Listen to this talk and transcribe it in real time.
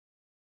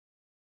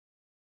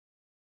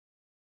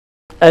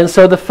And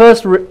so the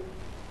first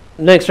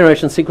next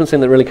generation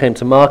sequencing that really came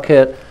to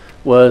market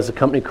was a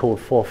company called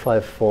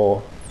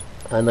 454,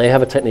 and they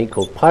have a technique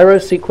called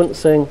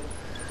pyrosequencing.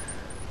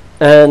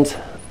 And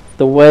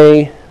the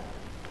way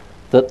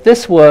that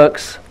this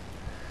works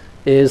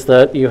is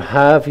that you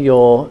have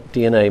your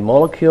DNA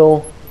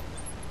molecule,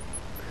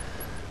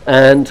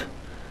 and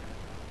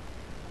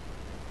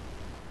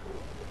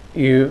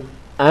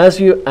as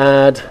you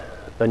add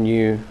a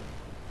new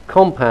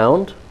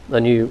compound, a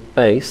new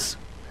base,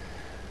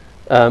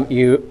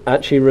 you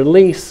actually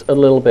release a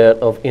little bit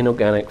of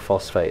inorganic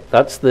phosphate.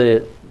 That's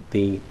the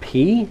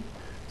P.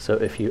 So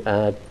if you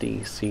add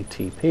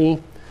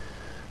DCTP,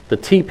 the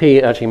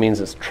TP actually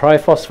means it's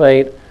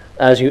triphosphate.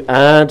 As you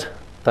add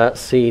that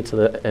C to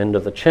the end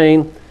of the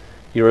chain,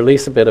 you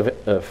release a bit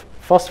of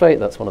phosphate.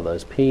 That's one of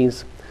those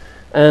Ps.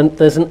 And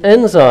there's an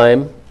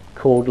enzyme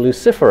called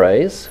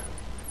luciferase,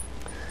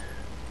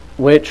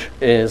 which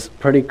is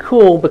pretty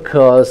cool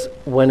because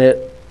when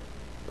it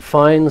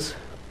finds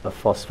a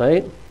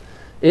phosphate,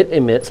 it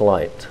emits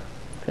light.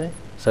 Okay?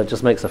 So it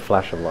just makes a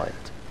flash of light.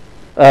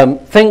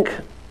 Think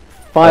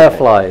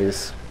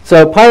fireflies.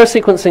 So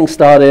pyrosequencing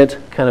started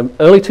kind of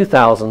early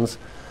 2000s.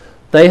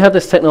 They had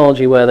this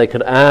technology where they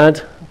could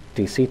add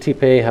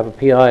DCTP, have a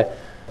PI,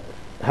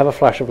 have a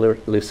flash of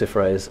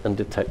luciferase, and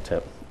detect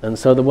it. And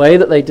so the way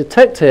that they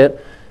detect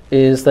it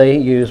is they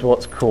use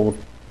what's called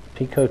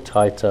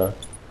picotiter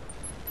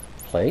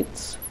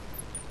plates.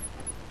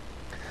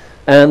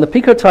 And the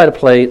picotiter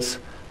plates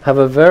have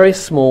a very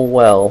small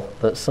well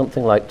that's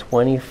something like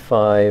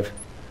 25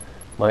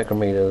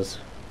 micrometers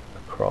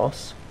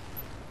across.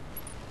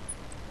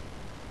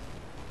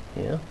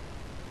 Here.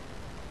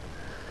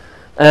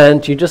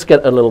 And you just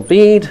get a little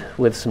bead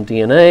with some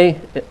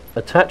DNA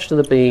attached to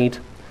the bead,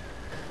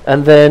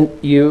 and then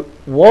you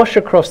wash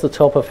across the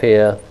top of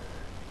here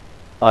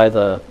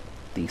either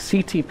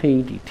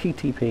DCTP,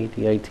 DTTP,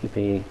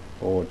 DATP,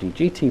 or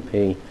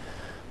DGTP,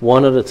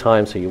 one at a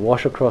time. So you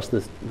wash across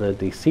the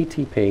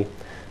DCTP,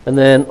 and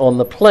then on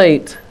the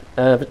plate,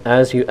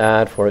 as you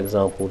add, for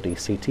example,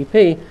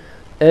 DCTP,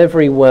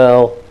 every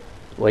well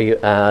where you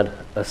add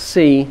a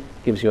C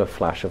gives you a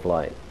flash of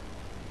light.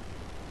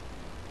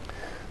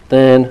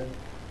 Then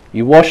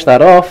you wash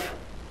that off,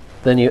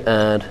 then you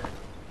add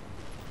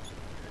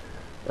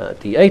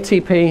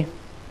DATP,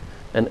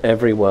 and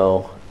every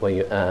well where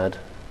you add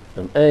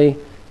an A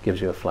gives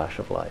you a flash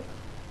of light.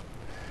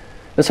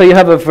 And so you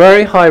have a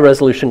very high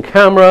resolution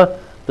camera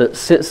that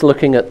sits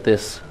looking at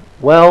this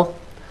well,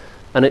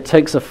 and it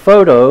takes a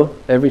photo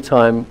every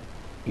time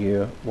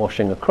you're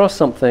washing across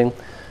something,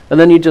 and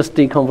then you just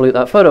deconvolute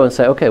that photo and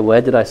say, okay,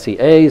 where did I see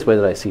A's, where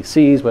did I see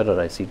C's, where did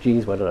I see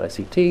G's, where did I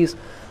see T's?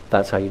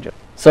 That's how you do it.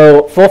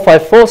 So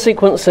 454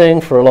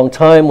 sequencing for a long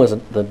time was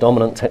the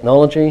dominant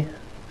technology,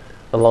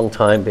 a long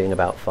time being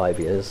about 5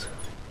 years.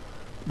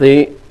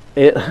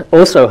 It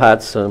also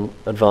had some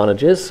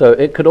advantages, so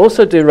it could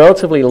also do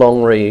relatively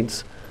long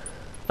reads.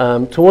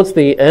 Towards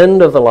the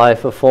end of the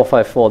life of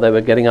 454, they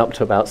were getting up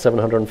to about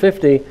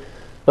 750,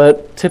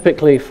 but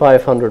typically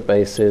 500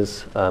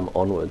 bases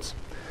onwards.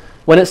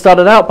 When it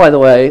started out, by the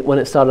way, when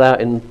it started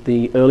out in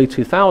the early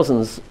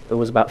 2000s, it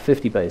was about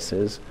 50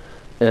 bases.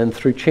 And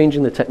through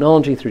changing the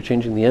technology, through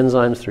changing the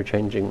enzymes, through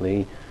changing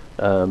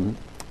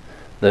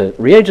the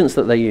reagents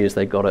that they used,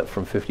 they got it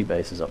from 50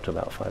 bases up to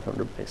about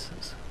 500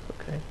 bases.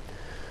 Okay.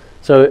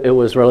 So it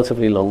was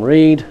relatively long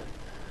read.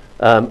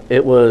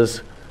 It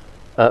was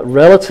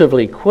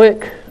relatively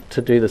quick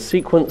to do the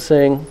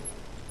sequencing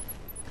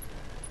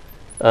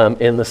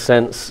in the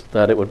sense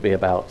that it would be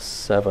about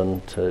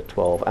 7 to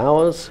 12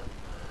 hours.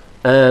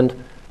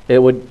 And it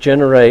would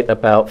generate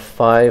about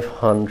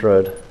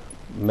 500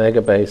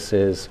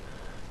 megabases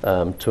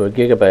to a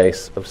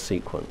gigabase of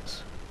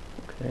sequence.